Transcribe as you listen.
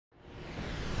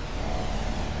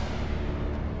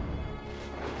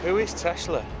Who is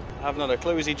Tesla? I've not a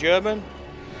clue. Is he German?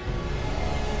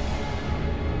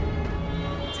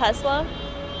 Tesla?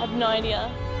 I have no idea.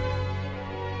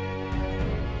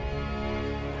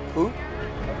 Who?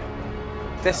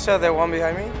 Tesla, the one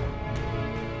behind me?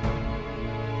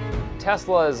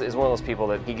 Tesla is one of those people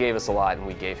that he gave us a lot and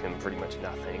we gave him pretty much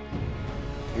nothing.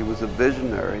 He was a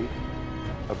visionary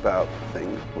about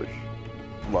things which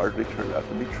largely turned out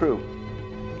to be true.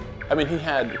 I mean, he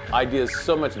had ideas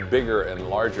so much bigger and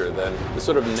larger than the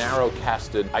sort of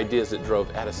narrow-casted ideas that drove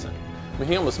Edison. I mean,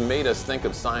 he almost made us think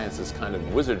of science as kind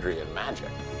of wizardry and magic.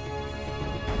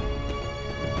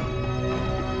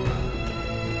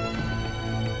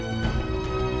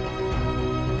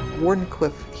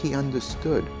 Wardenclyffe, he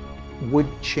understood, would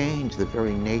change the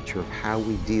very nature of how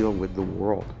we deal with the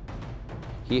world.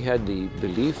 He had the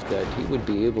belief that he would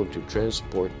be able to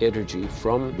transport energy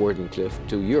from Wardenclyffe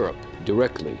to Europe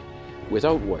directly,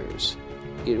 without wires.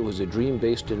 It was a dream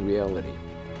based in reality.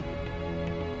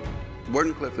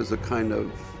 Wardenclyffe is a kind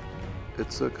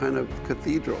of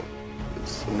cathedral.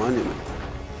 It's a monument.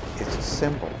 It's a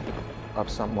symbol of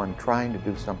someone trying to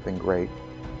do something great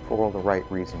for all the right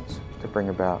reasons, to bring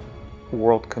about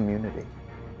world community.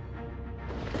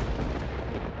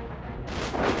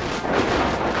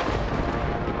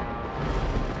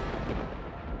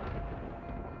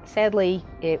 Sadly,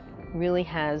 it really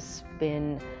has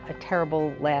been a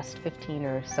terrible last 15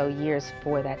 or so years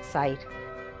for that site.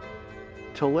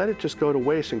 To let it just go to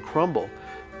waste and crumble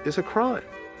is a crime.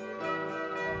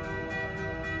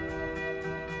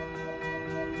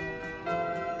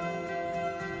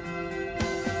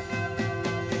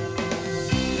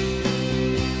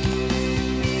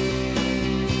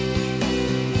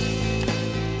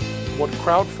 What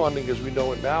crowdfunding as we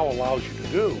know it now allows you to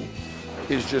do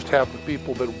is just have the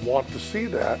people that want to see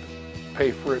that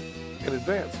pay for it in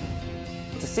advance.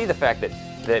 To see the fact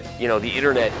that you know, the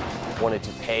internet wanted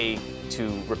to pay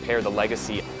to repair the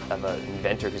legacy of an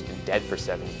inventor who's been dead for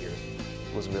 70 years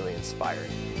was really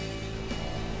inspiring.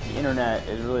 The internet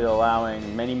is really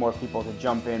allowing many more people to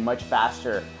jump in much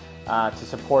faster to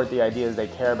support the ideas they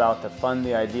care about, to fund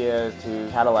the ideas, to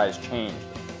catalyze change.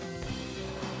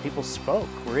 People spoke,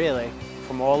 really,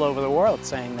 from all over the world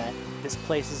saying that this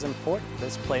place is important,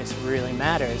 this place really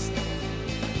matters.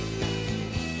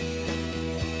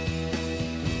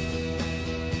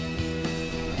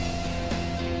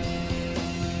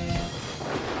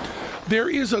 There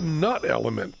is a nut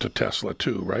element to Tesla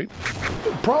too, right?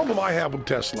 The problem I have with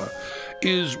Tesla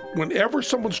is whenever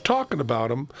someone's talking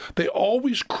about him, they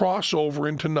always cross over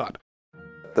into nut.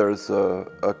 There's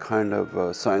a kind of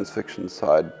a science fiction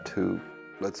side to,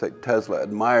 let's say, Tesla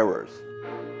admirers.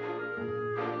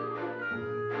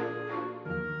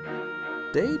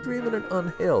 Daydreaming and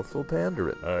unhealthful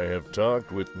pandering. I have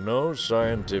talked with no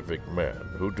scientific men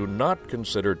who do not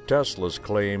consider Tesla's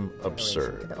claim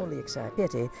absurd. Can only excite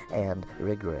pity and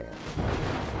regret.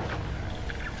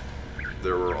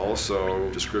 There were also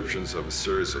descriptions of a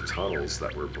series of tunnels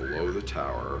that were below the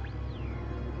tower.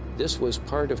 This was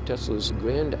part of Tesla's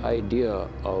grand idea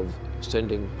of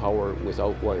sending power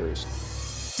without wires.